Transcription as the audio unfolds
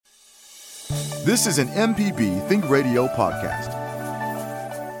This is an MPB Think Radio podcast.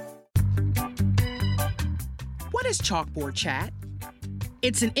 What is Chalkboard Chat?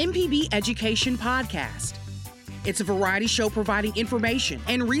 It's an MPB education podcast. It's a variety show providing information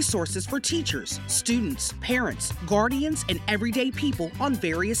and resources for teachers, students, parents, guardians, and everyday people on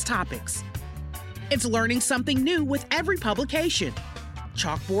various topics. It's learning something new with every publication.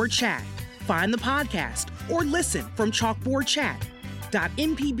 Chalkboard Chat. Find the podcast or listen from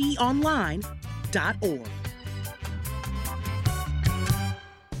chalkboardchat.mpbonline.org.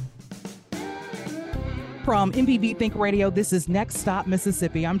 From MPB Think Radio, this is Next Stop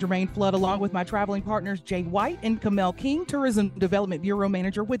Mississippi. I'm Jermaine Flood, along with my traveling partners Jay White and Kamel King, Tourism Development Bureau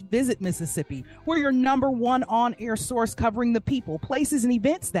Manager with Visit Mississippi. We're your #1 on-air source covering the people, places, and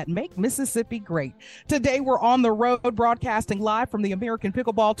events that make Mississippi great. Today, we're on the road broadcasting live from the American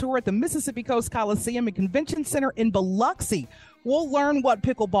Pickleball Tour at the Mississippi Coast Coliseum and Convention Center in Biloxi. We'll learn what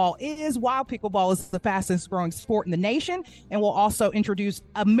pickleball is, why pickleball is the fastest growing sport in the nation, and we'll also introduce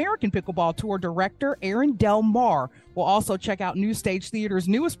American Pickleball Tour Director Aaron Del Mar. We'll also check out New Stage Theater's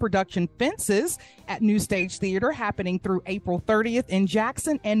newest production, Fences, at New Stage Theater, happening through April 30th in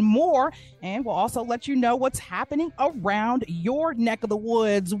Jackson, and more. And we'll also let you know what's happening around your neck of the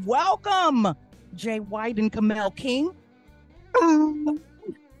woods. Welcome, Jay White and Kamel King. I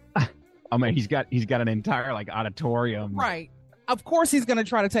mean, he's got an entire auditorium. Right. Of course he's going to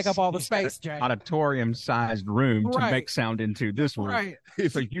try to take up all the space, Jay. Auditorium-sized room to make sound into this room. Right.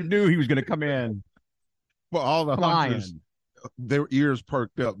 So you knew he was going to come in. Well, all the hunters, their ears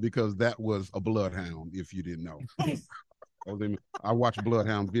perked up because that was a bloodhound, if you didn't know. I watch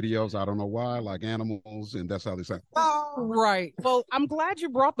bloodhound videos. I don't know why, like animals, and that's how they sound. Right. Well, I'm glad you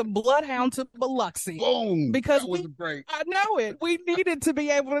brought the bloodhound to Biloxi. Boom. Because that was great. I know it. We needed to be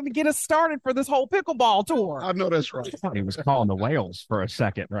able to get us started for this whole pickleball tour. I know that's right. He was calling the whales for a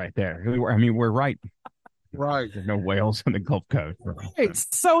second right there. We're right. Right. There's no whales in the Gulf Coast. Right.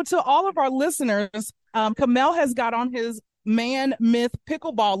 So to all of our listeners, Kamel has got on his Man Myth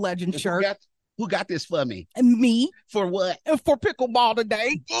Pickleball Legend shirt. Who got this for me? Me. For what? For pickleball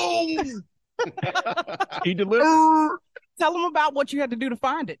today. He delivered. Tell them about what you had to do to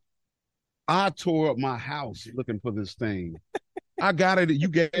find it. I tore up my house looking for this thing. I got it. You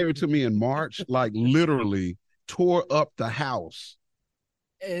gave it to me in March, literally tore up the house.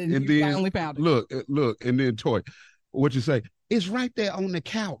 And then finally found it. Look, and then toy. What you say? It's right there on the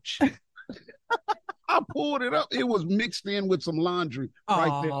couch. I pulled it up. It was mixed in with some laundry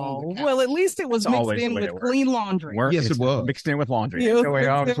right there on the couch. Well, at least it was mixed in with clean laundry. Yes, it was. Mixed in with laundry. It was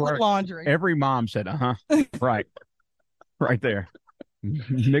mixed in with laundry. Every mom said, right. Right there.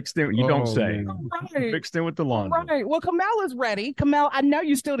 Mixed in, you don't say. Right. Mixed in with the laundry. Right. Well, Kamel is ready. Kamel, I know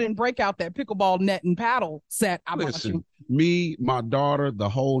you still didn't break out that pickleball net and paddle set. Listen, me, my daughter, the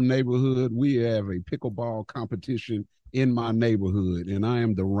whole neighborhood, we have a pickleball competition in my neighborhood, and I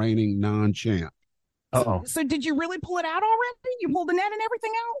am the reigning non-champ. So did you really pull it out already? You pulled the net and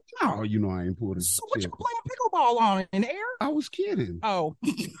everything out? No, I ain't pulled it. So what you playing pickleball on in air? I was kidding. Oh.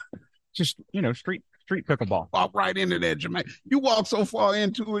 Just, street pickleball. Walk right into that, Jermaine. You walked so far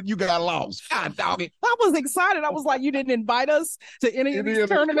into it, you got lost. God, doggy. I was excited. I was like, you didn't invite us to any of these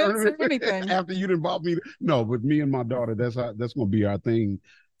tournaments or anything. After you didn't invite me. No, but me and my daughter, that's going to be our thing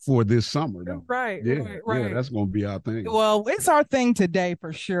for this summer, though. Right. Yeah, that's going to be our thing. Well, it's our thing today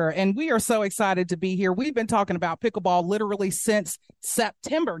for sure. And we are so excited to be here. We've been talking about pickleball literally since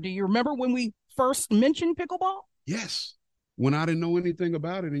September. Do you remember when we first mentioned pickleball? Yes. When I didn't know anything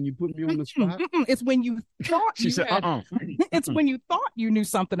about it and you put me on the spot. It's when you thought It's when you thought you knew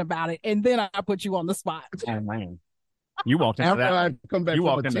something about it, and then I put you on the spot. Oh, man. You walked into After that. I come back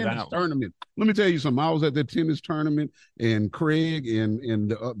from a tennis tournament. Let me tell you something. I was at the tennis tournament, and Craig and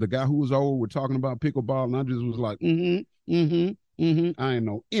the guy who was over were talking about pickleball, and I just was like, I ain't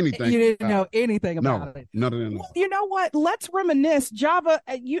know anything. You didn't know anything about it. None of that. Well, you know what? Let's reminisce. Java,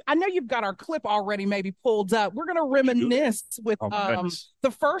 I know you've got our clip already maybe pulled up. We're going to reminisce with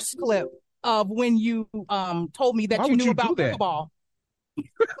the first clip of when you told me that you knew about pickleball.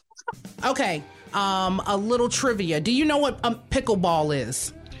 Okay. A little trivia. Do you know what pickleball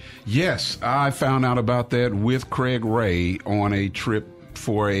is? Yes, I found out about that with Craig Ray on a trip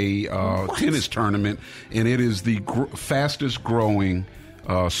for a tennis tournament, and it is the fastest growing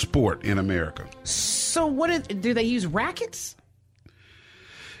sport in America. So do they use rackets?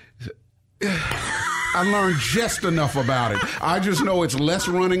 I learned just enough about it. I just know it's less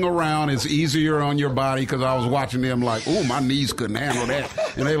running around. It's easier on your body because I was watching them like, oh, my knees couldn't handle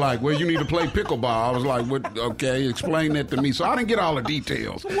that. And they like, well, you need to play pickleball. I was like, what? Okay, explain that to me. So I didn't get all the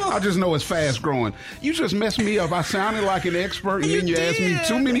details. I just know it's fast growing. You just messed me up. I sounded like an expert, and then you asked me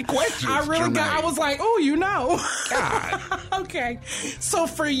too many questions. I was like, oh, you know. God. Okay. So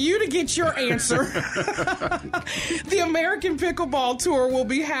for you to get your answer, the American Pickleball Tour will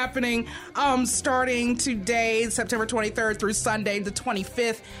be happening starting today, September 23rd through Sunday, the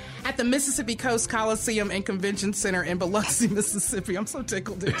 25th, at the Mississippi Coast Coliseum and Convention Center in Biloxi, Mississippi. I'm so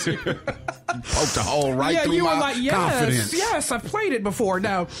tickled at you. You poked a hole right through you my were like, confidence. Yes, I've played it before.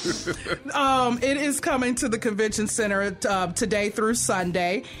 No. It is coming to the Convention Center today through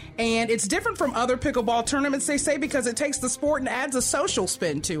Sunday, and it's different from other pickleball tournaments, they say, because it takes the sport and adds a social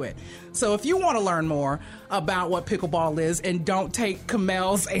spin to it. So if you want to learn more about what pickleball is and don't take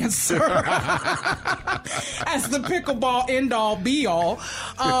Kamel's answer as the pickleball end-all, be-all,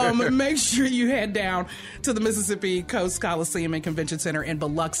 make sure you head down to the Mississippi Coast Coliseum and Convention Center in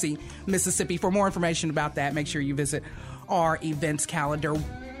Biloxi, Mississippi. For more information about that, make sure you visit our events calendar.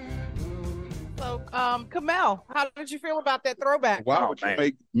 So, Kamel, how did you feel about that throwback? Wow,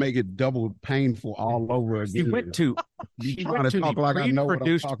 make it double painful all over again. You went to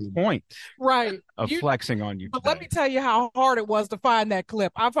the point right of flexing on you. But let me tell you how hard it was to find that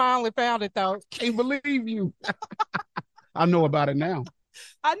clip. I finally found it, though. Can't believe you. I know about it now.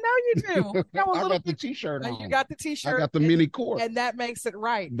 I know you do. I got the T-shirt on. You got the T-shirt. I got the mini court. And that makes it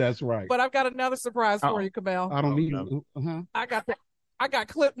right. That's right. But I've got another surprise for you, Kamel. I don't need it. I got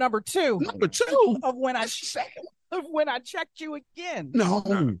clip number two. Number two? Of when I checked you again.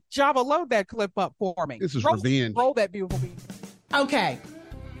 No. Java, load that clip up for me. This is revenge. Roll that beautiful beat. Okay.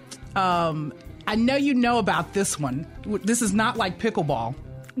 I know you know about this one. This is not like pickleball.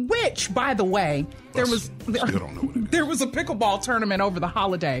 Which, by the way, there was a pickleball tournament over the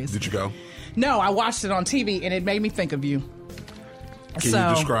holidays. Did you go? No, I watched it on TV, and it made me think of you. Can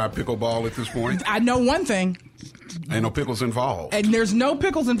you describe pickleball at this point? I know one thing. Ain't no pickles involved. And there's no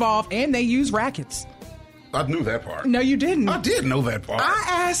pickles involved, and they use rackets. I knew that part. No, you didn't. I did know that part.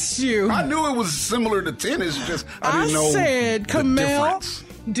 I asked you. I knew it was similar to tennis, just I didn't know said, the Kamel, difference.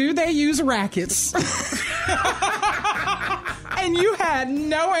 Do they use rackets? And you had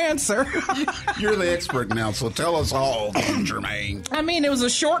no answer. You're the expert now, so tell us all, Jermaine. I mean, it was a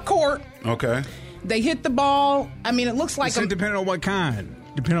short court. Okay. They hit the ball. I mean, it looks like depending on what kind.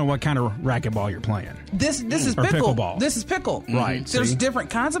 Depending on what kind of racquetball you're playing. This is or pickle. Pickleball. This is pickle. Right. There's different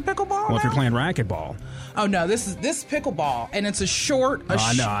kinds of pickleball. Well, if you're playing racquetball. Oh no, this is pickleball, and it's a short.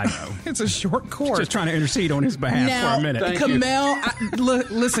 I know. It's a short court. Just trying to intercede on his behalf now, for a minute. Kamel,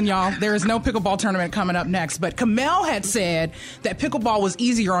 listen, y'all. There is no pickleball tournament coming up next, but Kamel had said that pickleball was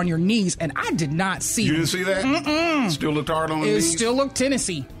easier on your knees, and I did not see. You didn't see that? Mm-mm. Still looked hard on the knees. It still looked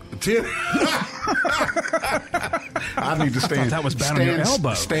Tennessee. I need to stand. That was bad on your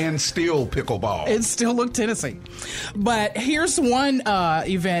elbow. Stand still, pickleball. It still looked Tennessee. But here's one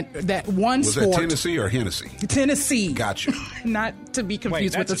event that one was sport. Was that Tennessee or Hennessy? Tennessee. Got you. Not to be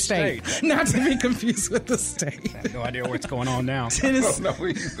confused with the state. state. Not to be confused with the state. I have no idea what's going on now. Tennessee. I don't know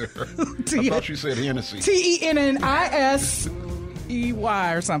either. I thought you said Hennessy. Tennissey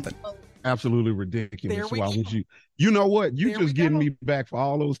or something. Absolutely ridiculous. There we Why go. would you? You know what? You There just we getting go. me back for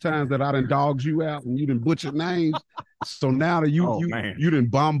all those times that I done dogged you out and you done butchered names. So now that you done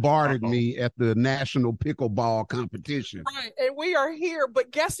bombarded me at the national pickleball competition. Right, and we are here,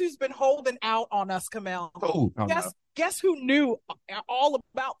 but guess who's been holding out on us, Kamel? Oh, Guess who knew all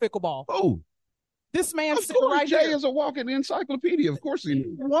about pickleball? oh. This man Of sitting course, right Jay here. is a walking encyclopedia. Of course he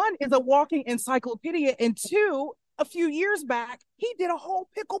knew. One is a walking encyclopedia, and two, a few years back, he did a whole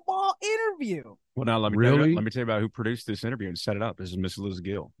pickleball interview. Well, now let me tell you about who produced this interview and set it up. This is Miss Liz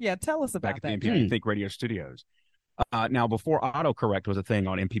Gill. Yeah, tell us Back about at that. the MPB Think Radio studios. Now, before autocorrect was a thing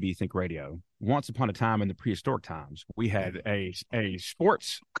on MPB Think Radio, once upon a time in the prehistoric times, we had a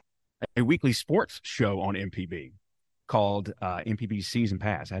weekly sports show on MPB called MPB Season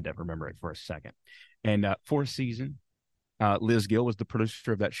Pass. I had to remember it for a second. And for a season, Liz Gill was the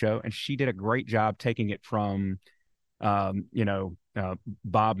producer of that show, and she did a great job taking it from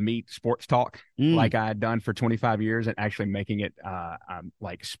Bob Meat sports talk like I had done for 25 years and actually making it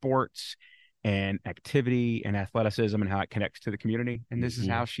like sports and activity and athleticism and how it connects to the community. And this is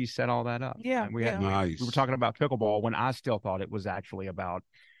how she set all that up. Yeah. And we were talking about pickleball when I still thought it was actually about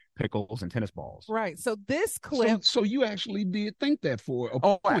pickles and tennis balls. Right. So this clip. So you actually did think that for a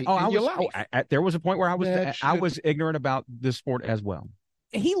point in your life. There was a point where I was ignorant about this sport as well.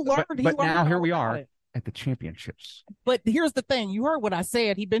 He learned. But now here we are. at the championships. But here's the thing. You heard what I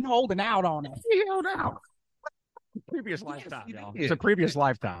said. He'd been holding out on it. He held out. Previous lifetime, y'all. It's a previous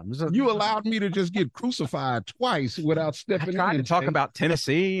lifetime. You allowed me to just get crucified twice without stepping in. I tried to talk about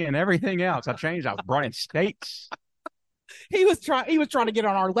Tennessee and everything else. I changed. I was brought in states. He was trying to get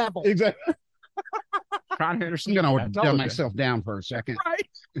on our level. Exactly. Trying to understand. I'm going to dumb myself down for a second.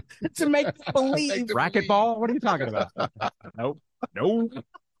 Right. To make me believe. Racquetball? What are you talking about? Nope. No.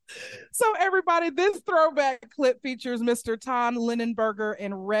 So, everybody, this throwback clip features Mr. Tom Linenberger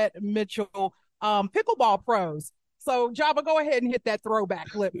and Rhett Mitchell, pickleball pros. So, Java, go ahead and hit that throwback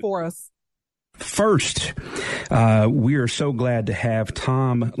clip for us. First, we are so glad to have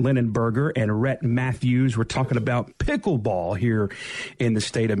Tom Linenberger and Rhett Matthews. We're talking about pickleball here in the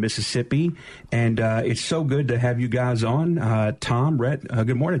state of Mississippi, and it's so good to have you guys on. Tom, Rhett,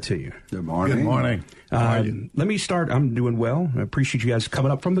 good morning to you. Good morning. Good morning. Let me start. I'm doing well. I appreciate you guys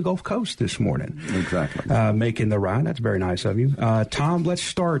coming up from the Gulf Coast this morning. Exactly. Making the ride. That's very nice of you. Tom, let's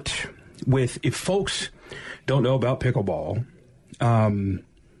start with, if folks don't know about pickleball,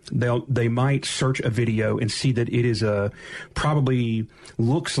 they might search a video and see that it is probably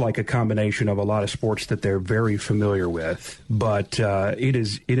looks like a combination of a lot of sports that they're very familiar with, but it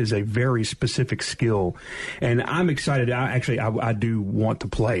is a very specific skill, and I'm excited. I do want to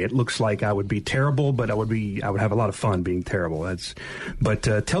play. It looks like I would be terrible, but I would have a lot of fun being terrible.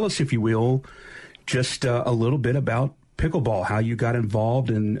 But tell us, if you will, just a little bit about pickleball, how you got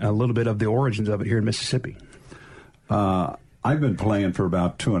involved, and a little bit of the origins of it here in Mississippi. I've been playing for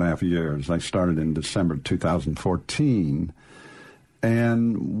about 2.5 years. I started in December 2014.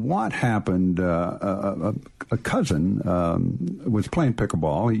 And what happened, a cousin was playing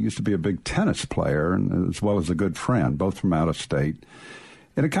pickleball. He used to be a big tennis player, and as well as a good friend, both from out of state.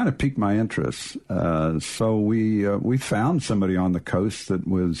 And it kind of piqued my interest. So we found somebody on the coast that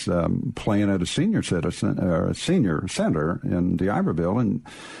was playing at a senior center in D'Iberville, and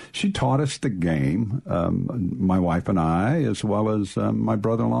she taught us the game, my wife and I, as well as my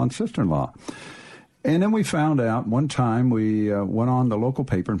brother-in-law and sister-in-law. And then we found out one time we went on the local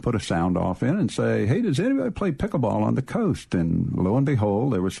paper and put a sound off in and say, hey, does anybody play pickleball on the coast? And lo and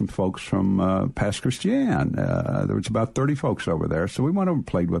behold, there were some folks from Pass Christian. There was about 30 folks over there. So we went over and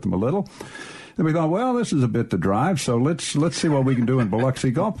played with them a little. Then we thought, well, this is a bit to drive, so let's see what we can do in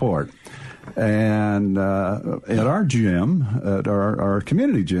Biloxi Gulfport. And at our gym, at our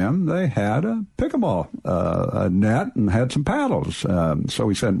community gym, they had a pickleball a net and had some paddles. So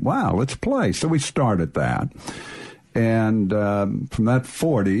we said, wow, let's play. So we started that. And from that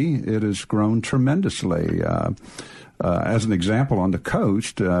 40, it has grown tremendously. As an example, on the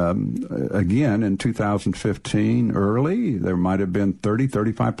coast, again, in 2015, early, there might have been 30,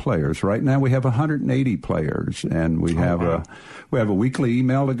 35 players. Right now, we have 180 players, and we have a weekly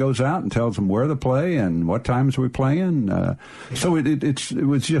email that goes out and tells them where to play and what times we're playing. So it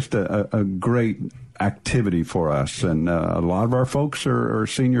was just a great activity for us, and a lot of our folks are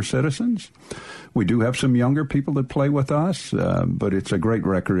senior citizens. We do have some younger people that play with us, but it's a great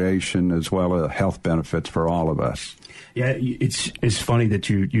recreation as well as health benefits for all of us. Yeah, it's funny that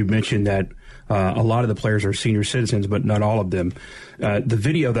you mentioned that a lot of the players are senior citizens, but not all of them. The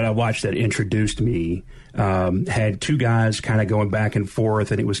video that I watched that introduced me had two guys kind of going back and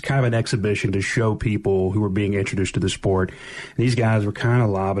forth, and it was kind of an exhibition to show people who were being introduced to the sport. And these guys were kind of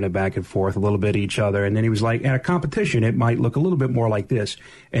lobbing it back and forth a little bit at each other, and then he was like, at a competition, it might look a little bit more like this.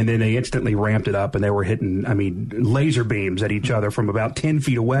 And then they instantly ramped it up, and they were hitting, laser beams at each other from about 10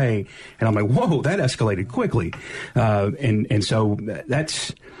 feet away. And I'm like, whoa, that escalated quickly. And so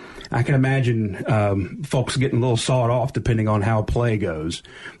that's... I can imagine folks getting a little sawed off depending on how play goes.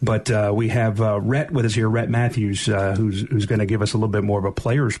 But we have Rhett with us here, Rhett Matthews, who's going to give us a little bit more of a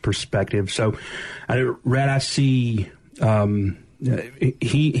player's perspective. So, Rhett, I see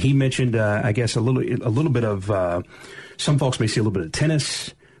he mentioned, I guess, a little bit of some folks may see a little bit of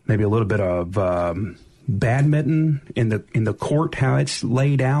tennis, maybe a little bit of badminton in the court, how it's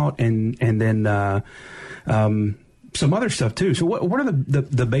laid out, and then some other stuff too. So what are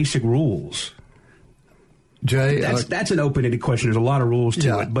the basic rules? Jay, that's an open-ended question. There's a lot of rules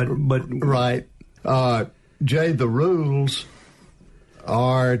to it, but right, Jay. The rules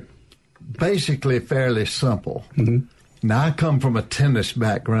are basically fairly simple. Mm-hmm. Now, I come from a tennis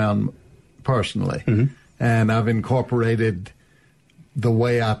background personally, mm-hmm. and I've incorporated the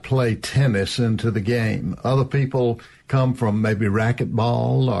way I play tennis into the game. Other people come from maybe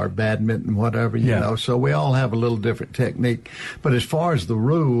racquetball or badminton, whatever, you know. So we all have a little different technique. But as far as the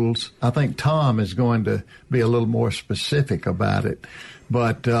rules, I think Tom is going to be a little more specific about it.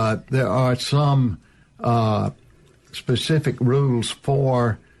 But there are some specific rules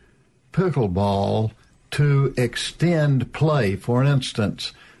for pickleball to extend play. For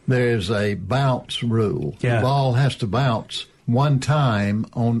instance, there's a bounce rule. Yeah. The ball has to bounce one time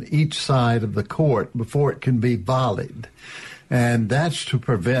on each side of the court before it can be volleyed. And that's to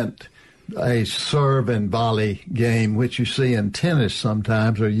prevent a serve and volley game, which you see in tennis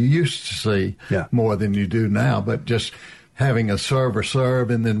sometimes, or you used to see more than you do now, but just having a server serve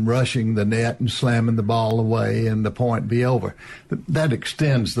and then rushing the net and slamming the ball away and the point be over. That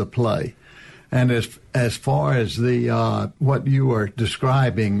extends the play. And as far as the what you were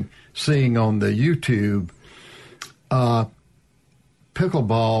describing, seeing on the YouTube,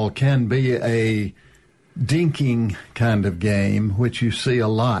 pickleball can be a dinking kind of game, which you see a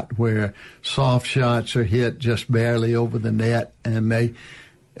lot, where soft shots are hit just barely over the net, and they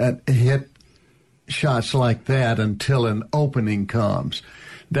hit shots like that until an opening comes.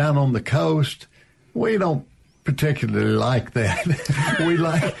 Down on the coast, we don't particularly like that. we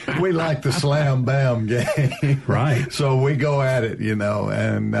like the slam bam game, right? So we go at it,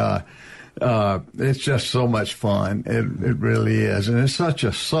 and it's just so much fun. It really is, and it's such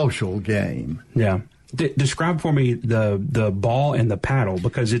a social game. Yeah. Describe for me the ball and the paddle,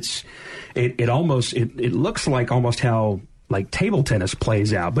 because it looks like almost how like table tennis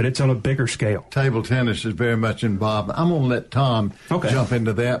plays out, but it's on a bigger scale. Table tennis is very much involved. I'm going to let Tom jump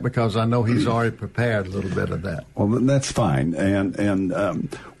into that because I know he's already prepared a little bit of that. Well, that's fine.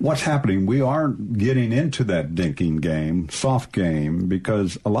 And what's happening, we are getting into that dinking game, soft game,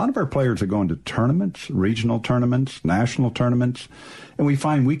 because a lot of our players are going to tournaments, regional tournaments, national tournaments, and we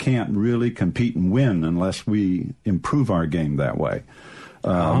find we can't really compete and win unless we improve our game that way.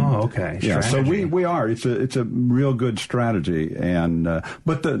 Okay. Yeah, so we are. It's a real good strategy, and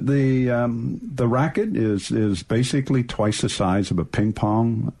but the racket is basically twice the size of a ping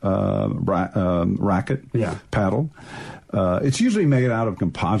pong racket. Yeah. Paddle. It's usually made out of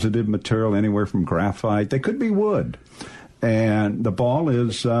composited material, anywhere from graphite. They could be wood. And the ball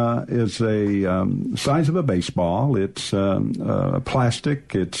is a size of a baseball. It's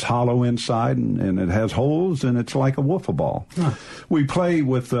plastic. It's hollow inside, and it has holes, and it's like a wiffle ball. Huh. We play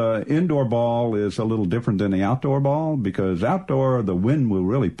with indoor ball is a little different than the outdoor ball, because outdoor the wind will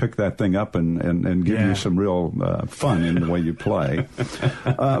really pick that thing up and give you some real fun in the way you play.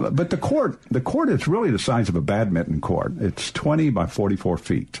 But the court is really the size of a badminton court. It's 20 by 44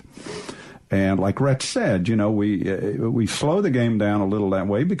 feet. And like Rhett said, we slow the game down a little that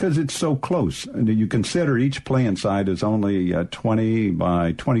way because it's so close. And you consider each play inside is only 20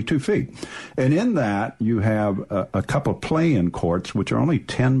 by 22 feet. And in that, you have a couple of play-in courts, which are only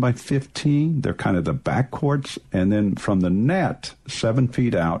 10 by 15. They're kind of the back courts. And then from the net, 7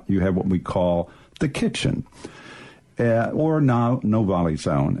 feet out, you have what we call the kitchen. Or no volley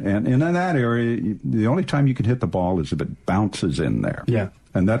zone. And in that area, the only time you can hit the ball is if it bounces in there. Yeah.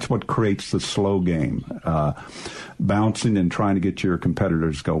 And that's what creates the slow game, bouncing and trying to get your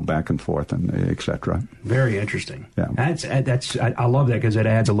competitors to go back and forth, and et cetera. Very interesting. Yeah. I love that because it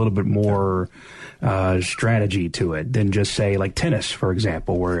adds a little bit more strategy to it than just say like tennis, for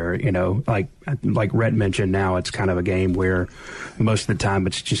example, where like Rhett mentioned. Now it's kind of a game where most of the time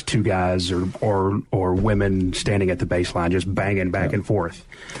it's just two guys or women standing at the baseline just banging back and forth,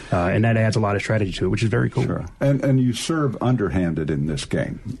 and that adds a lot of strategy to it, which is very cool. Sure. And you serve underhanded in this game.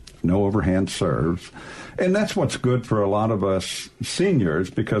 No overhand serves. And that's what's good for a lot of us seniors,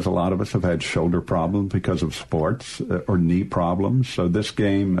 because a lot of us have had shoulder problems because of sports or knee problems. So this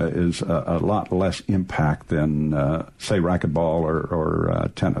game is a lot less impact than, say, racquetball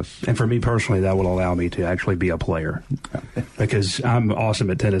or tennis. And for me personally, that will allow me to actually be a player, because I'm awesome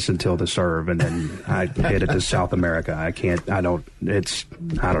at tennis until the serve, and then I hit it to South America. I don't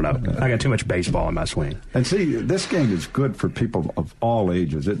know. I got too much baseball in my swing. And see, this game is good for people of all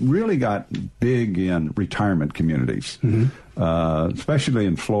ages. It really got big in retirement communities, especially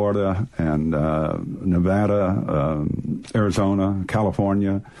in Florida and Nevada, Arizona,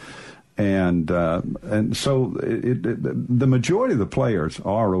 California. And so the majority of the players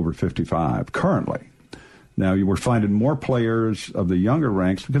are over 55 currently. Now, we're finding more players of the younger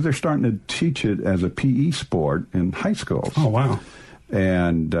ranks because they're starting to teach it as a PE sport in high schools. Oh, wow.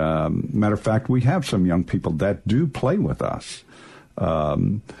 And matter of fact, we have some young people that do play with us.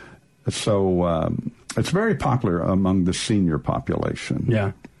 So it's very popular among the senior population.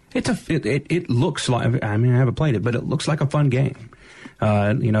 Yeah. It looks like, I mean, I haven't played it, but it looks like a fun game.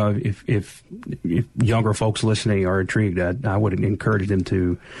 If younger folks listening are intrigued, I would encourage them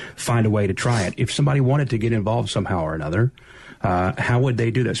to find a way to try it. If somebody wanted to get involved somehow or another, How would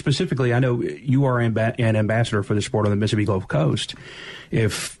they do that? Specifically, I know you are an ambassador for the sport on the Mississippi Gulf Coast.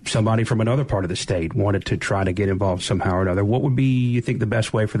 If somebody from another part of the state wanted to try to get involved somehow or another, what would be, you think, the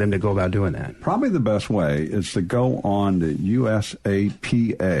best way for them to go about doing that? Probably the best way is to go on to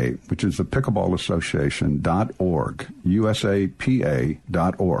USAPA, which is the Pickleball Association.org, USAPA.org.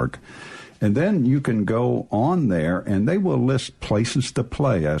 And then you can go on there, and they will list places to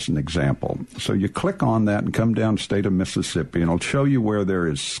play as an example. So you click on that and come down state of Mississippi, and it'll show you where there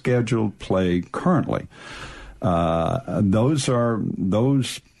is scheduled play currently. Those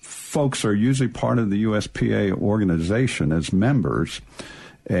folks are usually part of the USPA organization as members,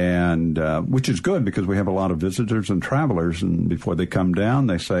 and which is good because we have a lot of visitors and travelers, and before they come down,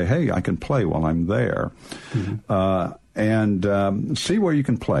 they say, hey, I can play while I'm there. Mm-hmm. And see where you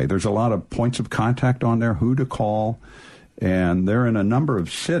can play. There's a lot of points of contact on there, who to call, and they're in a number of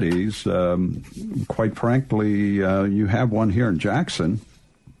cities. Quite frankly, you have one here in Jackson.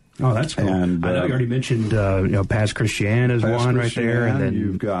 Oh, that's cool. And, I know you already mentioned, Pass Christian is one right there. And then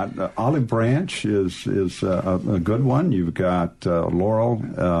you've got Olive Branch is a good one. You've got Laurel,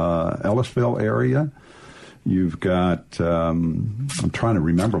 Ellisville area. You've got, I'm trying to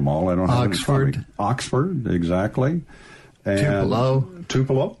remember them all. I don't have Oxford. Oxford, exactly. And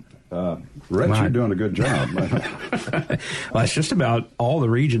Tupelo. Rich, you're doing a good job. Well, it's just about all the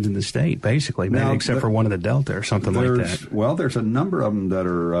regions in the state, basically, maybe except for one of the Delta or something like that. Well, there's a number of them that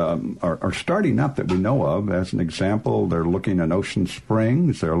are starting up that we know of. As an example, they're looking in Ocean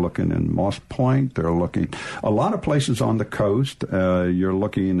Springs. They're looking in Moss Point. They're looking a lot of places on the coast. You're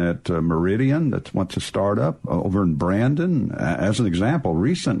looking at Meridian that wants to start up over in Brandon. As an example,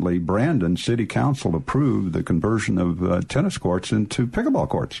 recently, Brandon City Council approved the conversion of tennis courts into pickleball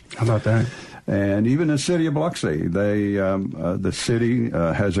courts. How about that? And even in the city of Biloxi, the city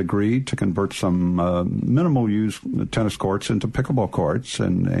has agreed to convert some minimal use tennis courts into pickleball courts,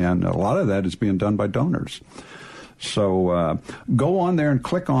 and a lot of that is being done by donors. So go on there and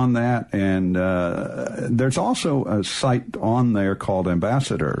click on that, and there's also a site on there called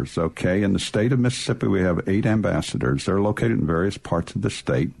Ambassadors, okay? In the state of Mississippi, we have 8 ambassadors. They're located in various parts of the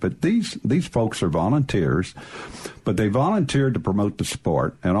state, but these folks are volunteers, but they volunteer to promote the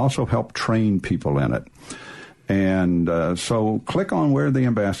sport and also help train people in it. And so click on where the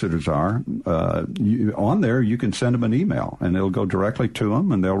ambassadors are. On there, you can send them an email, and it'll go directly to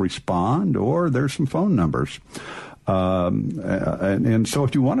them, and they'll respond, or there's some phone numbers. And so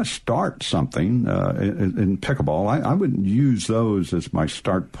if you want to start something in pickleball, I would use those as my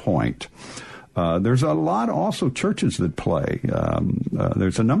start point. There's a lot also churches that play.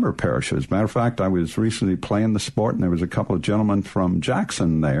 There's a number of parishes. Matter of fact, I was recently playing the sport, and there was a couple of gentlemen from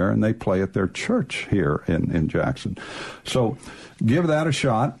Jackson there, and they play at their church here in Jackson. So give that a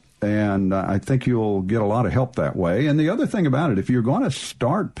shot, and I think you'll get a lot of help that way. And the other thing about it, if you're going to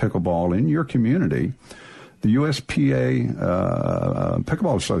start pickleball in your community, the USPA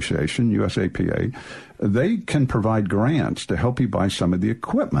Pickleball Association, USAPA, they can provide grants to help you buy some of the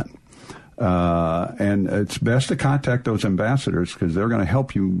equipment. And it's best to contact those ambassadors because they're going to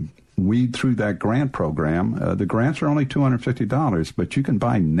help you weed through that grant program. The grants are only $250, but you can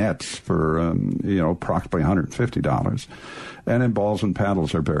buy nets for, approximately $150. And then balls and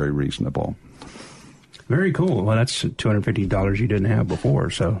paddles are very reasonable. Very cool. Well, that's $250 you didn't have before,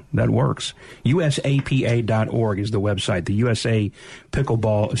 so that works. USAPA.org is the website, the USA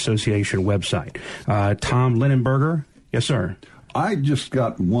Pickleball Association website. Tom Linenberger, yes, sir. I just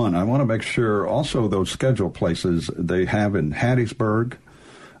got one. I want to make sure also those scheduled places they have in Hattiesburg,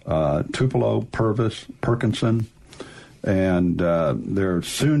 Tupelo, Purvis, Perkinson, and they're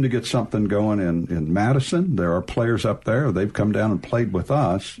soon to get something going in Madison. There are players up there. They've come down and played with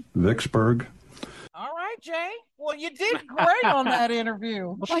us, Vicksburg. All right, Jay. Well, you did great on that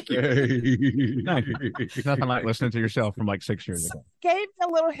interview. Thank you. It's nothing like listening to yourself from like 6 years ago. Gave me a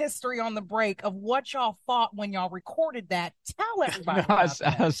little history on the break of what y'all thought when y'all recorded that. Tell everybody.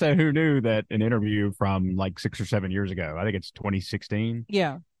 I said, who knew that an interview from like 6 or 7 years ago, I think it's 2016.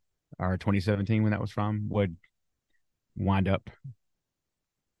 Yeah. Or 2017 when that was from, would wind up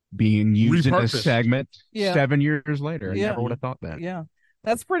being used in a segment 7 years later. I never would have thought that. Yeah.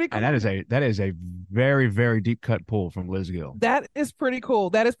 That's pretty cool. And that is a very, very deep cut pull from Liz Gill. That is pretty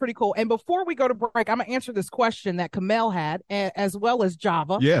cool. And before we go to break, I'm going to answer this question that Kamel had, as well as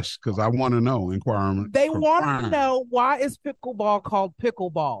Java. Yes, because I want to know. They want to know, why is pickleball called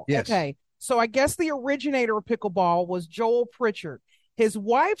pickleball? Yes. Okay, so I guess the originator of pickleball was Joel Pritchard. His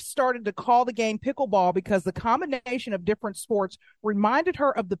wife started to call the game pickleball because the combination of different sports reminded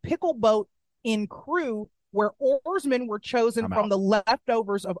her of the pickle boat in Crew, where oarsmen were chosen from the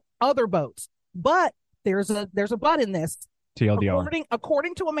leftovers of other boats. But there's a but in this. TLDR.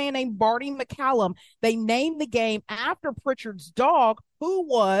 According to a man named Barty McCallum, they named the game after Pritchard's dog, who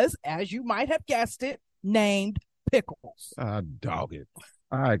was, as you might have guessed it, named Pickles. Dog it.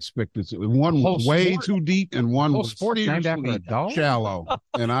 I expected to. One was way too deep, and one was seriously shallow.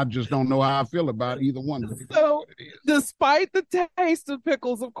 And I just don't know how I feel about either one. So, despite the taste of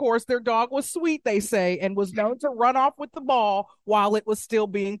Pickles, of course, their dog was sweet, they say, and was known to run off with the ball while it was still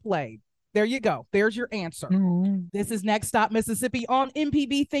being played. There you go. There's your answer. Mm-hmm. This is Next Stop Mississippi on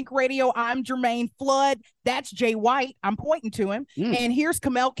MPB Think Radio. I'm Jermaine Flood. That's Jay White. I'm pointing to him. And here's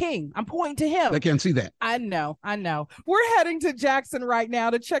Kamel King. I'm pointing to him. They can't see that. I know. We're heading to Jackson right now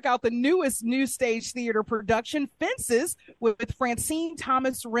to check out the newest New Stage Theater production, Fences, with Francine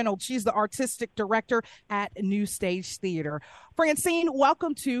Thomas Reynolds. She's the artistic director at New Stage Theater. Francine,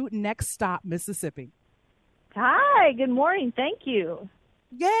 welcome to Next Stop Mississippi. Hi. Good morning. Thank you.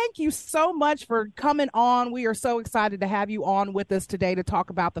 Thank you so much for coming on. We are so excited to have you on with us today to talk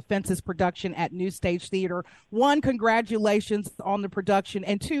about the Fences production at New Stage Theater. One, congratulations on the production.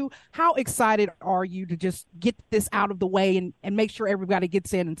 And two, how excited are you to just get this out of the way and make sure everybody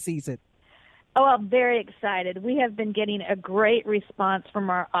gets in and sees it? Oh, I'm very excited. We have been getting a great response from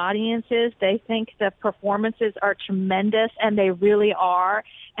our audiences. They think the performances are tremendous, and they really are.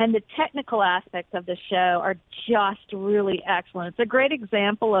 And the technical aspects of the show are just really excellent. It's a great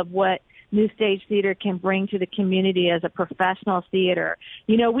example of what New Stage Theater can bring to the community as a professional theater.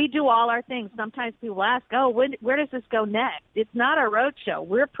 You know, we do all our things. Sometimes people ask, where does this go next? It's not a road show.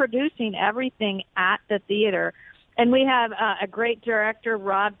 We're producing everything at the theater. And we have a great director,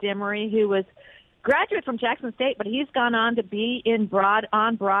 Rob Demery, who was graduate from Jackson State, but he's gone on to be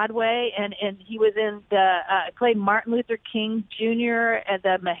on Broadway, and he was in played Martin Luther King Jr. at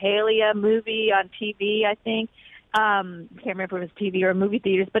the Mahalia movie on TV, I think. Can't remember if it was TV or movie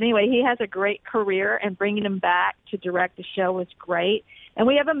theaters, but anyway, he has a great career, and bringing him back to direct the show was great. And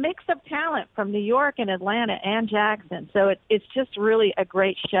we have a mix of talent from New York and Atlanta and Jackson, so it's just really a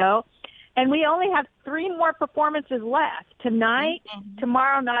great show. And we only have 3 more performances left, tonight,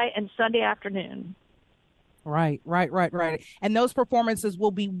 tomorrow night, and Sunday afternoon. Right. And those performances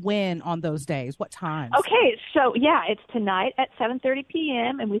will be when on those days? What times? Okay, so, it's tonight at 7:30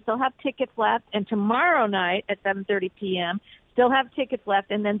 p.m., and we still have tickets left. And tomorrow night at 7:30 p.m., still have tickets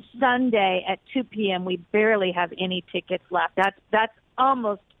left. And then Sunday at 2 p.m., we barely have any tickets left. That's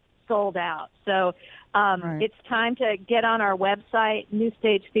almost sold out. So it's time to get on our website,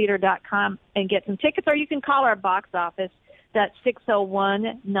 newstagetheater.com, and get some tickets, or you can call our box office. That's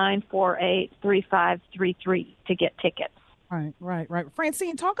 601-948-3533 to get tickets. Right.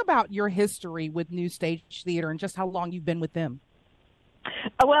 Francine, talk about your history with New Stage Theater and just how long you've been with them.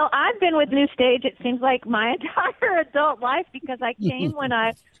 Well, I've been with New Stage, it seems like my entire adult life, because I came when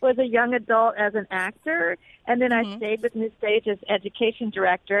I was a young adult as an actor, and then I stayed with New Stage as education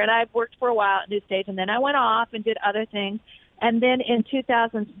director, and I've worked for a while at New Stage, and then I went off and did other things. And then in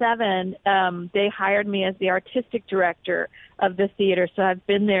 2007, they hired me as the artistic director of the theater. So I've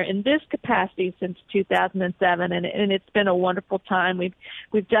been there in this capacity since 2007, and it's been a wonderful time.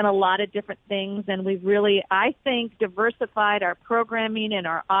 We've done a lot of different things, and we've really, I think, diversified our programming and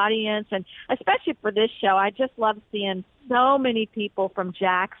our audience. And especially for this show, I just love seeing so many people from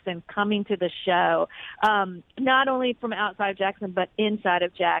Jackson coming to the show, not only from outside of Jackson, but inside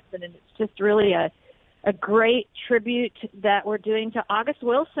of Jackson. And it's just really a great tribute that we're doing to August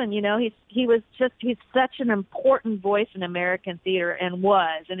Wilson. You know, he's such an important voice in American theater and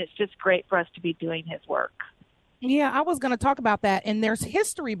it's just great for us to be doing his work. Yeah, I was going to talk about that. And there's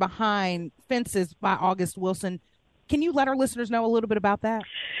history behind Fences by August Wilson. Can you let our listeners know a little bit about that?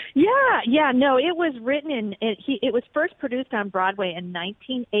 Yeah. No, it was written it was first produced on Broadway in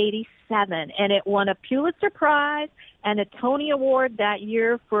 1987, and it won a Pulitzer Prize and a Tony Award that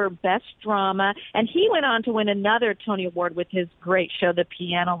year for Best Drama. And he went on to win another Tony Award with his great show, The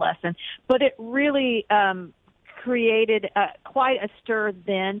Piano Lesson. But it really created quite a stir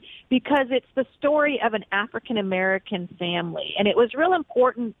then, because it's the story of an African-American family. And it was real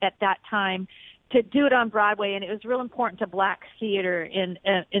important at that time to do it on Broadway, and it was real important to Black theater in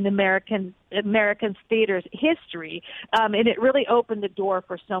American theater's history, and it really opened the door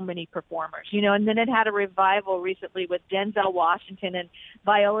for so many performers, you know. And then it had a revival recently with Denzel Washington and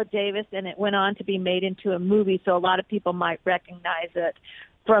Viola Davis, and it went on to be made into a movie, so a lot of people might recognize it.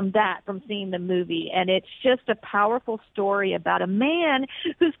 from seeing the movie. And it's just a powerful story about a man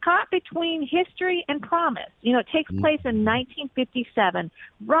who's caught between history and promise. It takes place in 1957,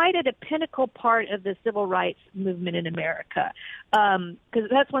 right at a pinnacle part of the civil rights movement in America. Because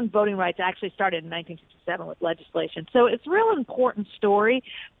that's when voting rights actually started in 1957 with legislation. So it's a real important story.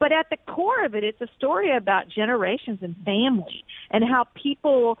 But at the core of it, it's a story about generations and family and how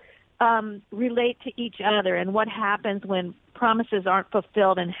people relate to each other and what happens when promises aren't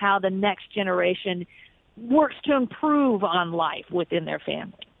fulfilled and how the next generation works to improve on life within their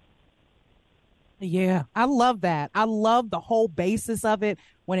family. Yeah, I love that. I love the whole basis of it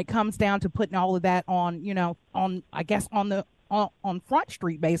when it comes down to putting all of that on, on Front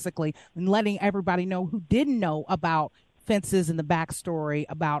Street, basically, and letting everybody know who didn't know about Fences and the backstory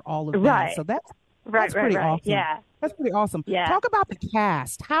about all of that. Right. So that's Right. awesome. Yeah. That's pretty awesome. Yeah. Talk about the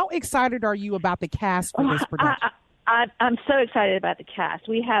cast. How excited are you about the cast for this production? I'm so excited about the cast.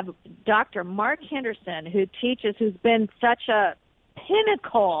 We have Dr. Mark Henderson, who's been such a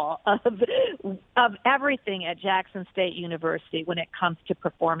pinnacle of everything at Jackson State University when it comes to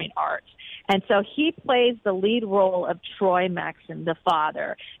performing arts. And so he plays the lead role of Troy Maxon, the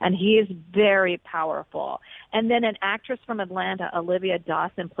father, and he is very powerful. And then an actress from Atlanta, Olivia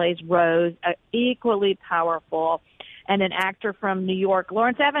Dawson, plays Rose, equally powerful. And an actor from New York,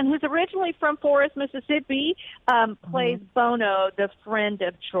 Lawrence Evan, who's originally from Forest, Mississippi, plays Bono, the friend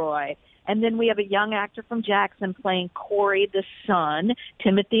of Troy. And then we have a young actor from Jackson playing Corey, the son,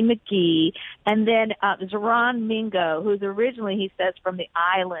 Timothy McGee. And then Zeron Mingo, who's originally, he says, from the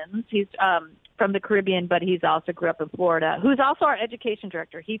islands. He's from the Caribbean, but he's also grew up in Florida, who's also our education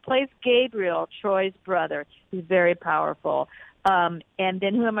director. He plays Gabriel, Troy's brother. He's very powerful. And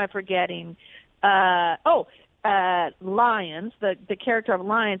then who am I forgetting? Lyons, the character of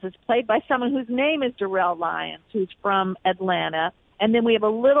Lyons, is played by someone whose name is Darrell Lyons, who's from Atlanta. And then we have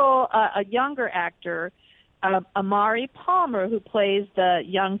a younger actor, Amari Palmer, who plays the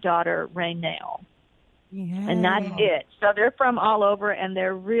young daughter, Raynell. Yeah. And that's it. So they're from all over, and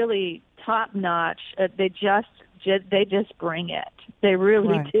they're really top notch. They just bring it. They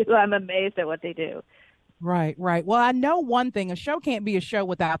really do. I'm amazed at what they do. Right. Well, I know one thing: a show can't be a show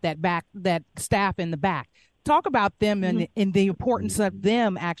without that staff in the back. Talk about them and the importance of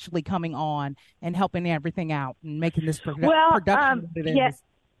them actually coming on and helping everything out and making this production what it is.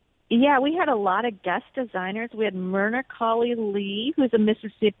 Yeah, we had a lot of guest designers. We had Myrna Colley Lee, who's a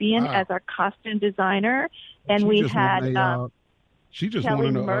Mississippian, as our costume designer. And we had she just Kelly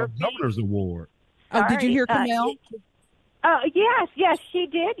won a Murphy. governor's award. Oh, did you hear Camille? Yes, she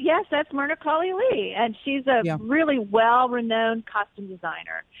did. Yes, that's Myrna Colley Lee. And she's a really well-renowned costume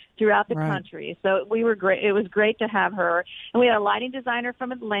designer throughout the country. So we were great. It was great to have her. And we had a lighting designer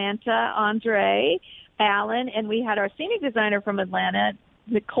from Atlanta, Andre Allen, and we had our scenic designer from Atlanta,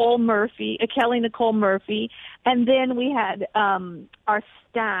 Kelly Nicole Murphy. And then we had our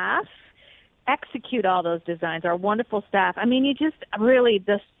staff execute all those designs, our wonderful staff. I mean, the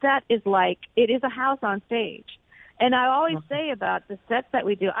set is like, it is a house on stage. And I always say about the sets that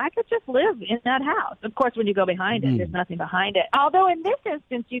we do, I could just live in that house. Of course, when you go behind it, there's nothing behind it. Although in this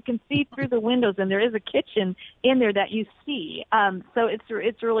instance, you can see through the windows, and there is a kitchen in there that you see. So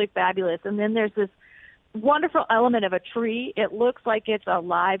it's really fabulous. And then there's this wonderful element of a tree. It looks like it's a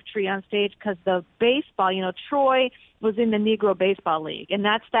live tree on stage because the baseball, Troy was in the Negro Baseball League, and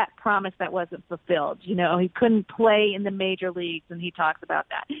that's that promise that wasn't fulfilled. He couldn't play in the major leagues, and he talks about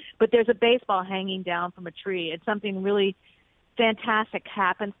that. But there's a baseball hanging down from a tree, and something really fantastic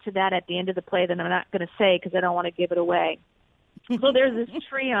happens to that at the end of the play that I'm not going to say because I don't want to give it away. So there's this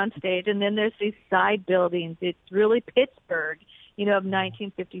tree on stage, and then there's these side buildings. It's really Pittsburgh, of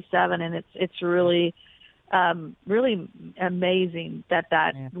 1957, and it's really really amazing that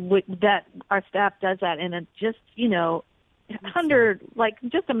our staff does that, and just under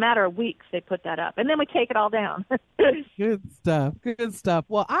just a matter of weeks they put that up, and then we take it all down. Good stuff.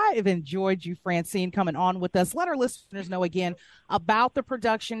 Well, I have enjoyed you, Francine, coming on with us. Let our listeners know again about the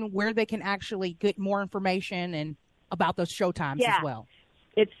production, where they can actually get more information, and about those show times as well.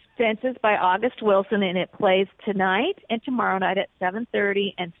 It's Fences by August Wilson, and it plays tonight and tomorrow night at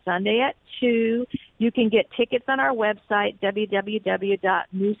 7:30 and Sunday at 2. You can get tickets on our website,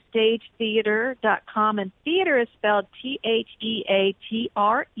 www.newstagetheater.com, and theater is spelled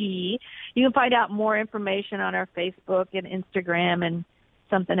Theatre. You can find out more information on our Facebook and Instagram and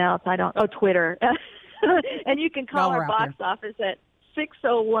something else. Twitter. And you can call our box office at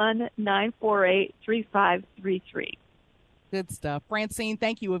 601-948-3533. Good stuff. Francine,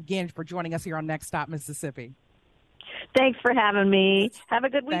 thank you again for joining us here on Next Stop Mississippi. Thanks for having me. Have a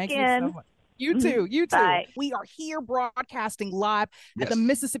good weekend. Thank you so much. You too. You too. Bye. We are here broadcasting live at the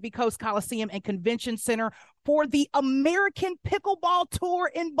Mississippi Coast Coliseum and Convention Center for the American Pickleball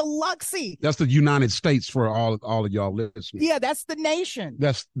Tour in Biloxi. That's the United States for all of y'all listening. Yeah, that's the nation.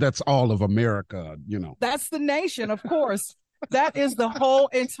 That's all of America, That's the nation, of course. That is the whole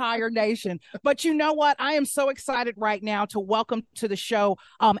entire nation. But you know what? I am so excited right now to welcome to the show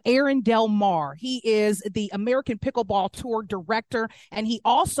Aaron Del Mar. He is the American Pickleball Tour Director, and he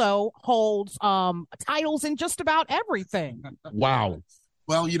also holds titles in just about everything. Wow.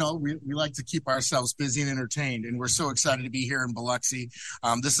 Well, we like to keep ourselves busy and entertained, and we're so excited to be here in Biloxi.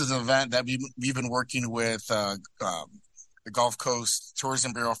 This is an event that we've been working with the Gulf Coast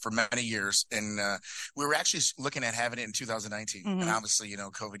Tourism Bureau for many years. And we were actually looking at having it in 2019. And obviously,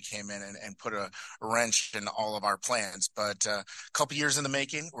 COVID came in and put a wrench in all of our plans. But a couple years in the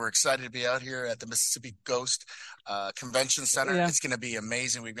making, we're excited to be out here at the Mississippi Coast Convention Center. It's going to be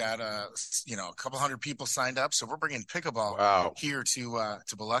amazing. We've got, a couple hundred people signed up. So we're bringing pickleball here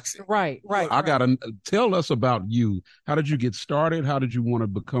to Biloxi. Right. I got to tell us about you. How did you get started? How did you want to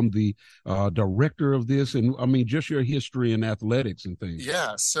become the director of this? And I mean, just your history in athletics and things.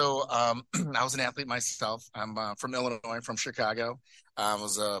 Yeah. So I was an athlete myself. I'm from Illinois, from Chicago. I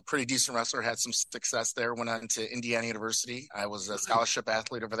was a pretty decent wrestler, had some success there, went on to Indiana University. I was a scholarship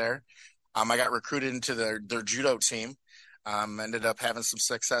athlete over there. I got recruited into their judo team. Ended up having some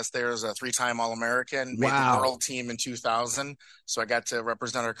success there as a 3-time All-American, made the world team in 2000. So I got to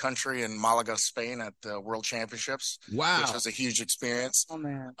represent our country in Malaga, Spain at the World Championships, which was a huge experience. Oh,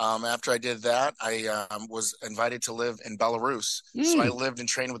 man. After I did that, I was invited to live in Belarus. So I lived and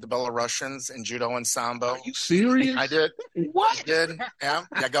trained with the Belarusians in judo and sambo. Are you serious? I did. What? I did, yeah.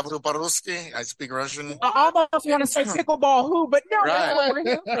 I governed по-русски. I speak Russian. I almost want to say pickleball who, but no.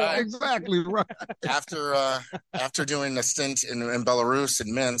 Right. Exactly right. After doing a stint in Belarus,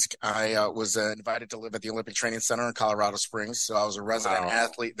 in Minsk, I was invited to live at the Olympic Training Center in Colorado Springs. So I was a resident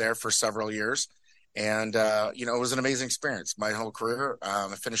athlete there for several years. And, it was an amazing experience. My whole career, I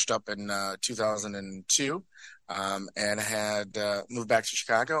finished up in 2002 and had moved back to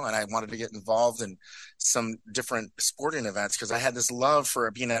Chicago, and I wanted to get involved in some different sporting events because I had this love for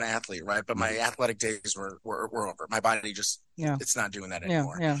being an athlete, right? But my athletic days were over. My body just, it's not doing that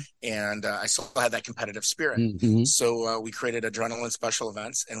anymore. And I still had that competitive spirit. So we created Adrenaline Special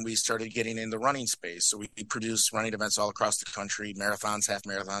Events, and we started getting in the running space. So we produced running events all across the country, marathons, half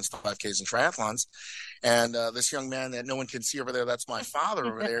marathons, 5Ks, and triathlons. And this young man that no one can see over there, that's my father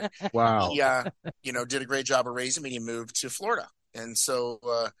over there. Wow. He, did a great job of raising me. He moved to Florida. And so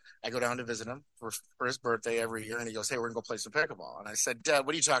I go down to visit him for his birthday every year. And he goes, "Hey, we're going to go play some pickleball." And I said, "Dad,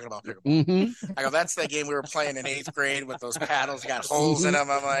 what are you talking about, pickleball?" I go, "That's that game we were playing in 8th grade with those paddles, got holes in them."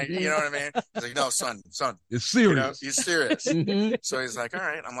 I'm like, you know what I mean? He's like, "No, son. It's serious." He's serious. So he's like, "All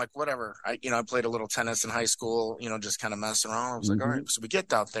right." I'm like, "Whatever." I played a little tennis in high school, just kind of messing around. I was like, "All right." So we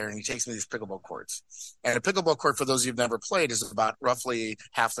get out there and he takes me to these pickleball courts. And a pickleball court, for those of you who've never played, is about roughly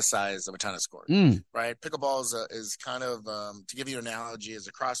half the size of a tennis court, right? Pickleball is kind of, to give you an analogy, is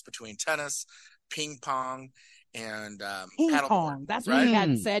a cross between tennis, ping pong, and ping paddle pong. board, That's right? what you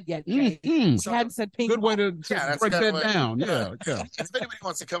hadn't said yet. You hadn't said ping Good pong. way to that's break kind that of down. Yeah. And if anybody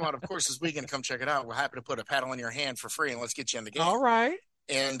wants to come out, of course, this weekend, come check it out. We're happy to put a paddle in your hand for free, and let's get you in the game. All right.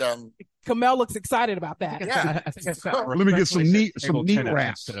 And Kamel looks excited about that. yeah, Let me get some knee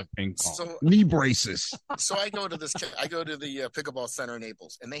wraps, instead of ping pong. so knee braces. I go to the pickleball center in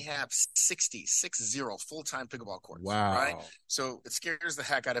Naples, and they have 60 full-time pickleball courts. Wow. Right? So it scares the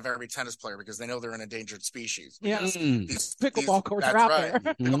heck out of every tennis player because they know they're an endangered species. Yeah. These Pickleball courts are that's out right.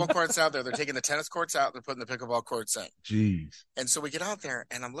 there. Pickleball courts out there. They're taking the tennis courts out. They're putting the pickleball courts in. Jeez. And so we get out there,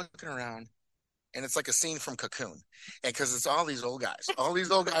 and I'm looking around, and it's like a scene from Cocoon. And because it's all these old guys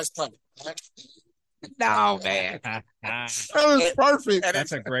playing. No, man. That was perfect.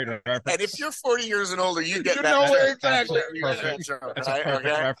 That's a great reference. And if you're 40 years and older, you get You that. know joke. exactly. You get that joke, That's a right? perfect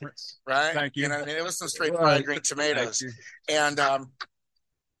Okay? reference. Right? Thank you. You know what I mean? It was some straight fried green tomatoes. And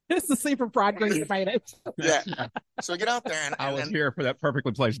This is the scene from Fried Green Tomatoes. yeah. So we get out there, and I was here for that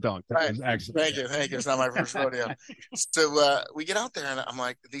perfectly placed dunk. That Right. was excellent. Thank you. It's not my first rodeo. So we get out there, and I'm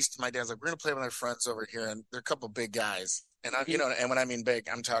like, my dad's like, "We're gonna play with our friends over here, and they're a couple big guys." And and when I mean big,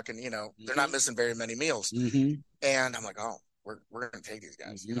 I'm talking, they're not missing very many meals. And I'm like, "Oh, we're gonna take these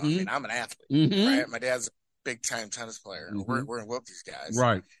guys." I mean, I'm an athlete, right? My dad's a big time tennis player. And we're gonna whoop these guys,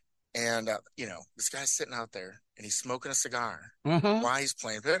 Right. And this guy's sitting out there, and he's smoking a cigar while he's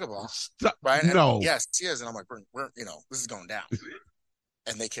playing pickleball, right? And No. yes, he is. And I'm like, we're this is going down.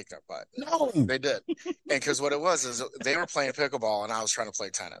 and they kicked our butt. No, they did. And because what it was is they were playing pickleball and I was trying to play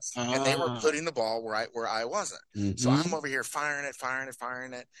tennis, and they were putting the ball where I wasn't. So I'm over here firing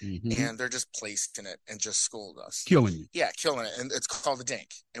it, and they're just placing it and just schooled us, killing you. Yeah, killing it. And it's called a dink.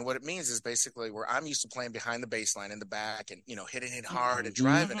 And what it means is basically where I'm used to playing behind the baseline in the back and hitting it hard and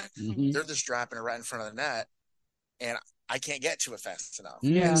driving it. They're just dropping it right in front of the net, and I can't get to it fast enough.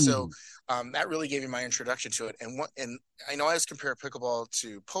 And so that really gave me my introduction to it. And I know I always compare pickleball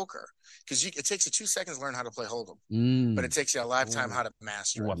to poker because it takes you 2 seconds to learn how to play hold'em, but it takes you a lifetime how to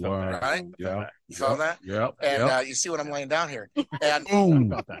master it. Right? Yeah. You follow that? Yeah. And you see what I'm laying down here. And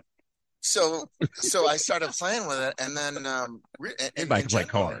so I started playing with it, and then anybody can play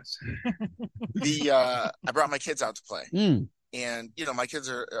cards. I brought my kids out to play, and my kids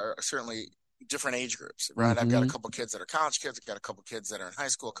are certainly different age groups, right? I've got a couple kids that are college kids. I've got a couple kids that are in high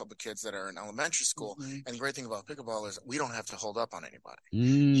school, a couple kids that are in elementary school. And the great thing about pickleball is we don't have to hold up on anybody.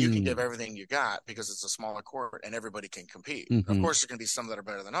 You can give everything you got because it's a smaller court and everybody can compete. Of course, there's going to be some that are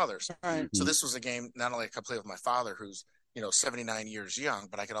better than others. So this was a game, not only I could play with my father, who's 79 years young,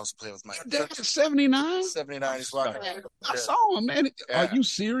 but I could also play with my dad. 79? 79 as well. I saw him, man. Are you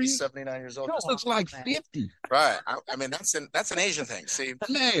serious? He's 79 years old. This looks like 50. Right. I mean, that's an Asian thing. See,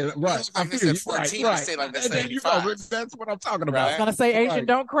 man, right. I mean, at 14, I stay like this. That's what I'm talking about. I was gonna say Asian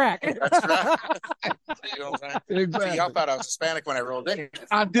don't crack. That's right. You know what I'm saying? Exactly. See, y'all thought I was Hispanic when I rolled in.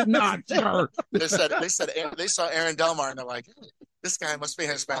 I did not, sir. They saw Aaron Delmar and they're like, this guy must be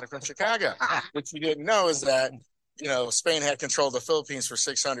Hispanic from Chicago. What you didn't know is that Spain had controlled the Philippines for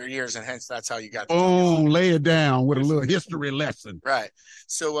 600 years, and hence that's how you got. Lay it down with a little history lesson. Right.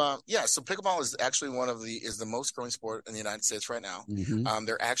 So, so pickleball is actually is the most growing sport in the United States right now.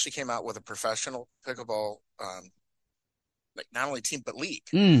 There actually came out with a professional pickleball, not only team but league.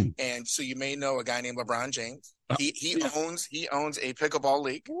 And so you may know a guy named LeBron James. He owns a pickleball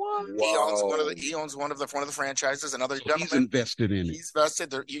league. What? He owns one of the franchises. Another gentleman. He's invested in it. He's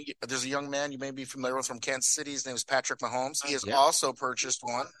vested. There's a young man you may be familiar with from Kansas City. His name is Patrick Mahomes. He has also purchased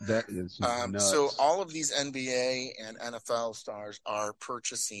one. That is nuts. So all of these NBA and NFL stars are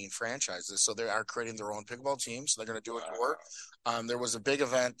purchasing franchises. So they are creating their own pickleball teams. So they're going to do it more. There was a big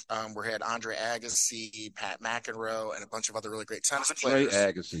event where we had Andre Agassi, Pat McEnroe, and a bunch of other really great tennis players.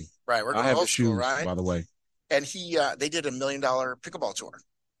 Agassi. Right. We're going I have old the school, shoes, right? by the way. And they did $1 million pickleball tour,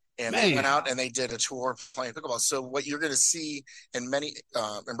 and they went out and they did a tour playing pickleball. So what you're going to see in many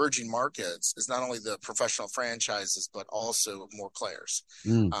emerging markets is not only the professional franchises, but also more players.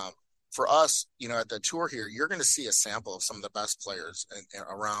 For us, at the tour here, you're going to see a sample of some of the best players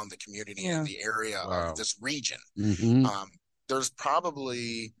around the community in the area of this region. There's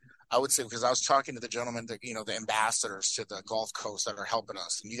probably, I would say, because I was talking to the gentleman, the ambassadors to the Gulf Coast that are helping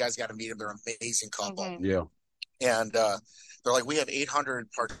us, and you guys got to meet them. They're an amazing couple. Yeah. And they're like, we have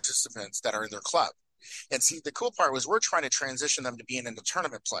 800 participants that are in their club. And see, the cool part was we're trying to transition them to being in the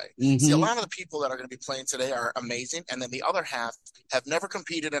tournament play. See, a lot of the people that are going to be playing today are amazing. And then the other half have never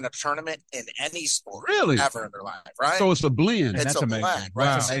competed in a tournament in any sport ever in their life, right? So it's a blend. It's that's amazing. blend.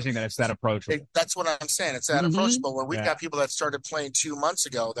 Wow. It's amazing that it's that approachable. That's what I'm saying. It's that approachable where we've got people that started playing 2 months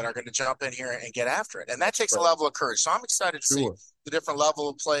ago that are going to jump in here and get after it. And that takes a level of courage. So I'm excited to see the different level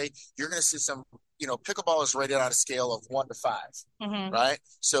of play. You're going to see some, pickleball is rated on a scale of 1 to 5, right?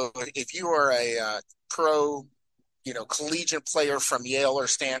 So if you are a pro, collegiate player from Yale or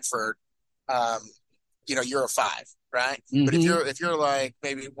Stanford, you're a 5, right? But if you're like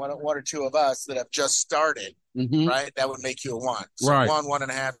maybe one or two of us that have just started, right, that would make you a 1. So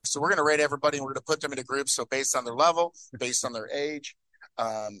 1.5. So we're going to rate everybody and we're going to put them into groups. So based on their level, based on their age,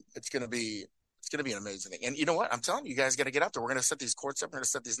 it's going to be an amazing thing. And you know what? I'm telling you, you guys got to get up there. We're going to set these courts up. We're going to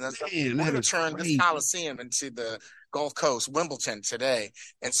set these nets up. We're going to turn this Coliseum into the Gulf Coast, Wimbledon today.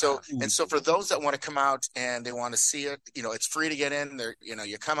 And so for those that want to come out and they want to see it, it's free to get in there.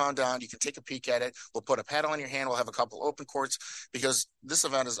 You come on down, you can take a peek at it. We'll put a paddle in your hand. We'll have a couple open courts because this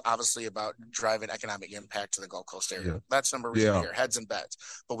event is obviously about driving economic impact to the Gulf Coast area. That's number reason here, heads and beds,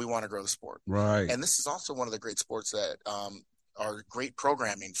 but we want to grow the sport. Right. And this is also one of the great sports that are great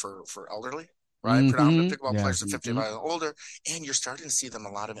programming for elderly. Right, predominant pickleball players are 55 and older, and you're starting to see them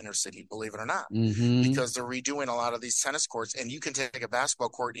a lot of inner city, believe it or not, because they're redoing a lot of these tennis courts, and you can take a basketball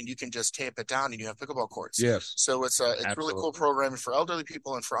court and you can just tape it down, and you have pickleball courts. Yes, so it's really cool programming for elderly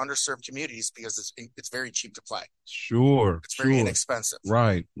people and for underserved communities because it's very cheap to play. Sure, it's very inexpensive.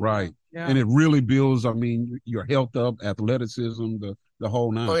 Right, and it really builds. I mean, your health up, athleticism, the the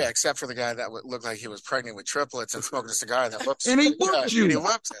whole nine. Oh yeah, except for the guy that looked like he was pregnant with triplets and smoking a cigar that looked. And he whooped you. And he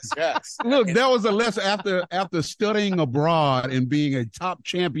whooped us. Yes. Look, that was a lesson after studying abroad and being a top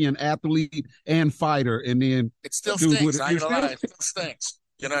champion athlete and fighter, and then it still stinks. I ain't gonna lie, it still stinks.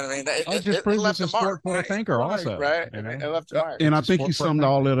 You know what I mean? It just proves it's a sport for a thinker, also. Right? It left a mark. And I think you summed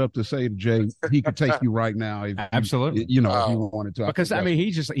all that up to say, Jay, he could take you right now. If Absolutely. if you wanted to. Because, I mean,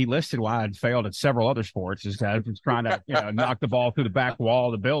 he listed why I'd failed at several other sports. This guy was trying to, knock the ball through the back wall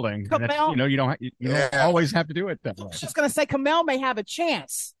of the building. And you don't always have to do it that way. I was just going to say, Kamel may have a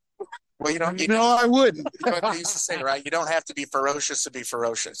chance. Well, I wouldn't. What they used to say, right? You don't have to be ferocious to be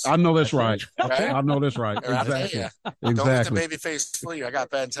ferocious. I know that's right. Right? I know that's right. Exactly. Don't let the baby face fool you. I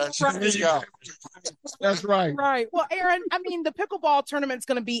got bad intentions. Let's go. That's right. Right. Well, Aaron, I mean, the pickleball tournament's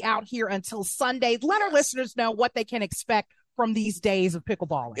going to be out here until Sunday. Let our listeners know what they can expect from these days of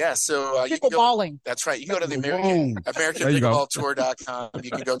pickleballing. Yeah, so pickleballing. That's right. You can go to the American Pickleball.com. You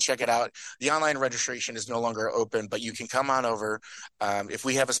can go check it out. The online registration is no longer open, but you can come on over. If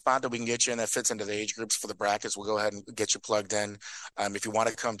we have a spot that we can get you in that fits into the age groups for the brackets, we'll go ahead and get you plugged in. If you want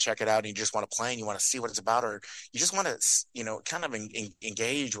to come check it out and you just want to play and you want to see what it's about, or you just want to, kind of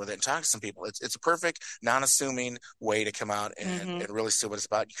engage with it and talk to some people, it's a perfect, non-assuming way to come out and really see what it's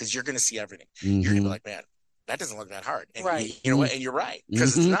about, because you're going to see everything. You're going to be like, man, that doesn't look that hard. And you know what? And you're right,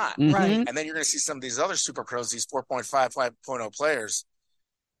 because it's not. Right. And then you're going to see some of these other super pros, these 4.5, 5.0 players.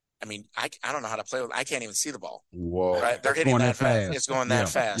 I mean, I don't know how to play with them. I can't even see the ball. Whoa. Right? They're hitting that fast. It's going that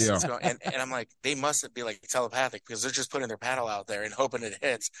fast. Yeah. It's going, and I'm like, they must be like telepathic, because they're just putting their paddle out there and hoping it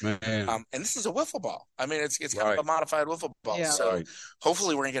hits. And this is a wiffle ball. I mean, it's kind of a modified wiffle ball. Yeah. So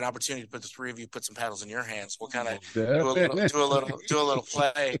hopefully we're going to get an opportunity to put the three of you, put some paddles in your hands. We'll kind of do a little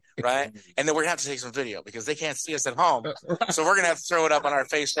play, right? And then we're going to have to take some video, because they can't see us at home. So we're going to have to throw it up on our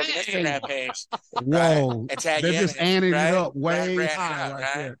Facebook Instagram page. Whoa. And tag They're just adding it up way high.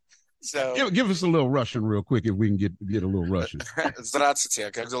 Right? So give us a little Russian real quick, if we can get a little Russian.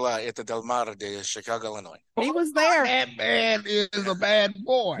 Здравствуйте, как дела? Это Delmar de Chicago, Illinois. He was there. That man is a bad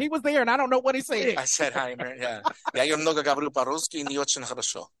boy. He was there, and I don't know what he said. I said hi, man. Yeah. Я много говорю по-русски, не очень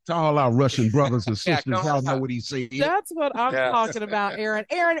хорошо. To all our Russian brothers and sisters, y'all know what he said. That's what I'm talking about, Aaron.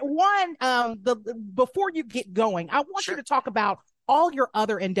 Aaron, before you get going, I want you to talk about all your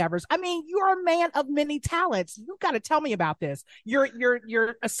other endeavors. I mean, you're a man of many talents. You got to tell me about this. Your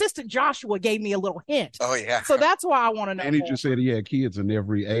assistant Joshua gave me a little hint. Oh yeah. So that's why I want to know. And he just said he had kids in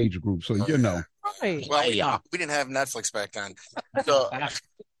every age group, so you know. Right. Well, we didn't have Netflix back then, so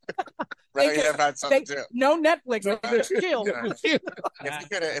no Netflix.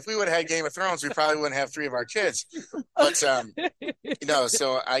 If we would have had Game of Thrones, we probably wouldn't have three of our kids. But so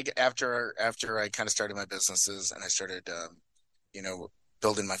after I kind of started my businesses and I started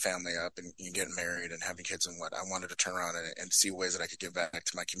building my family up and getting married and having kids and what, I wanted to turn around and see ways that I could give back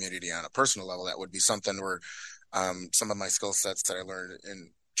to my community on a personal level. That would be something where some of my skill sets that I learned in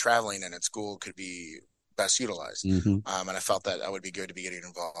traveling and at school could be best utilized. And I felt that I would be good to be getting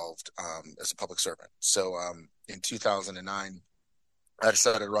involved as a public servant. So in 2009, I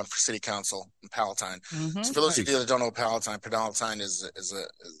decided to run for city council in Palatine. So for those of you that don't know Palatine is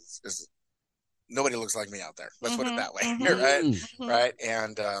nobody looks like me out there. Let's put it that way. Right.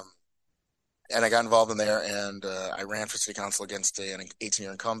 And I got involved in there, and I ran for city council against an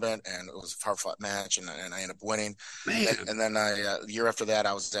 18-year incumbent, and it was a hard-fought match, and I ended up winning. And then the year after that,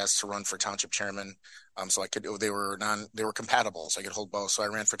 I was asked to run for township chairman. So I could. They were compatible, so I could hold both. So I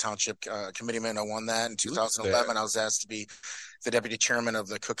ran for township committeeman. I won that in 2011. I was asked to be the deputy chairman of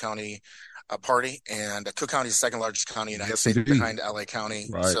the Cook County party, and Cook County is the second largest county in the United States behind LA County.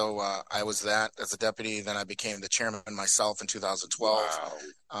 Right. So I was that as a deputy. Then I became the chairman myself in 2012.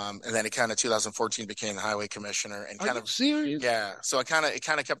 Wow. And then it kind of 2014 became the highway commissioner, and kind of serious. Yeah. So it kind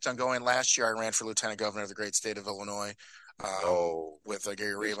of kept on going. Last year I ran for lieutenant governor of the great state of Illinois. With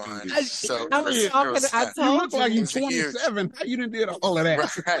Gary Rabine. So you look like you're 27. You didn't do all of that.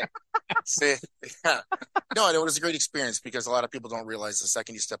 Right. See, no, it was a great experience, because a lot of people don't realize the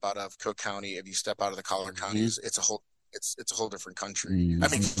second you step out of Cook County, if you step out of the collar counties, it's a whole different country. I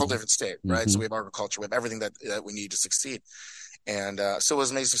mean, a whole different state, right? So we have agriculture, we have everything that we need to succeed. And so it was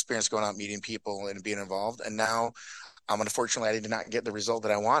an amazing experience going out, meeting people and being involved. And now, unfortunately, I did not get the result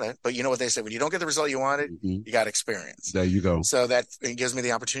that I wanted. But you know what they say, when you don't get the result you wanted, you got experience. There you go. So that gives me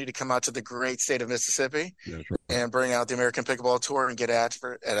the opportunity to come out to the great state of Mississippi and bring out the American Pickleball Tour and get at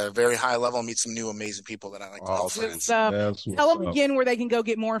a very high level and meet some new amazing people that I like to help. Tell them again where they can go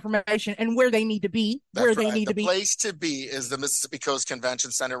get more information and where they need to be. The place to be is the Mississippi Coast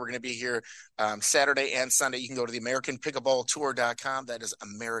Convention Center. We're going to be here Saturday and Sunday. You can go to the AmericanPickleballTour.com. That is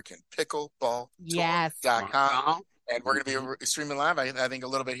AmericanPickleballTour.com. And we're going to be streaming live, I think, a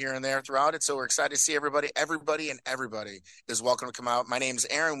little bit here and there throughout it. So we're excited to see everybody. Everybody is welcome to come out. My name's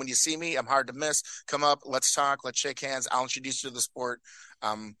Aaron. When you see me, I'm hard to miss. Come up. Let's talk. Let's shake hands. I'll introduce you to the sport.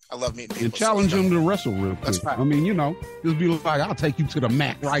 I love meeting people. And challenge them to wrestle real quick. Right. I mean, just be like, I'll take you to the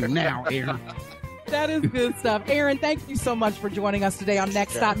mat right now, Aaron. That is good stuff. Aaron, thank you so much for joining us today on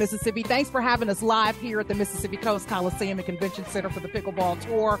Next Stop Mississippi. Thanks for having us live here at the Mississippi Coast Coliseum and Convention Center for the Pickleball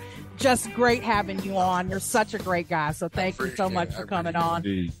Tour. Just great having you on. You're such a great guy, so thank you so much for coming on.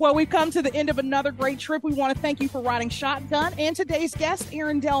 Well, we've come to the end of another great trip. We want to thank you for riding shotgun and today's guest,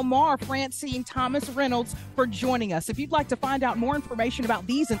 Aaron Del Mar, Francine Thomas Reynolds, for joining us. If you'd like to find out more information about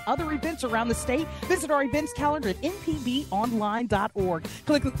these and other events around the state, visit our events calendar at mpbonline.org.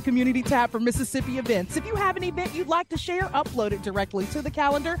 Click the community tab for Mississippi events. If you have an event you'd like to share, upload it directly to the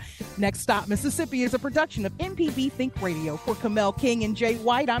calendar. Next Stop Mississippi is a production of MPB Think Radio. For Kamel King and Jay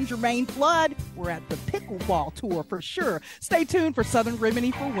White, I'm Jermaine Flood. We're at the Pickleball Tour for sure. Stay tuned for Southern Remedy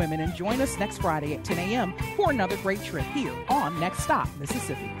for Women and join us next Friday at 10 a.m. for another great trip here on Next Stop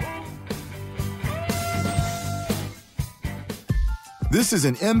Mississippi. This is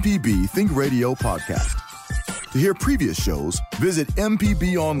an MPB Think Radio podcast. To hear previous shows, visit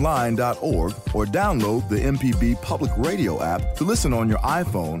mpbonline.org or download the MPB Public Radio app to listen on your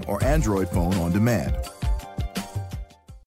iPhone or Android phone on demand.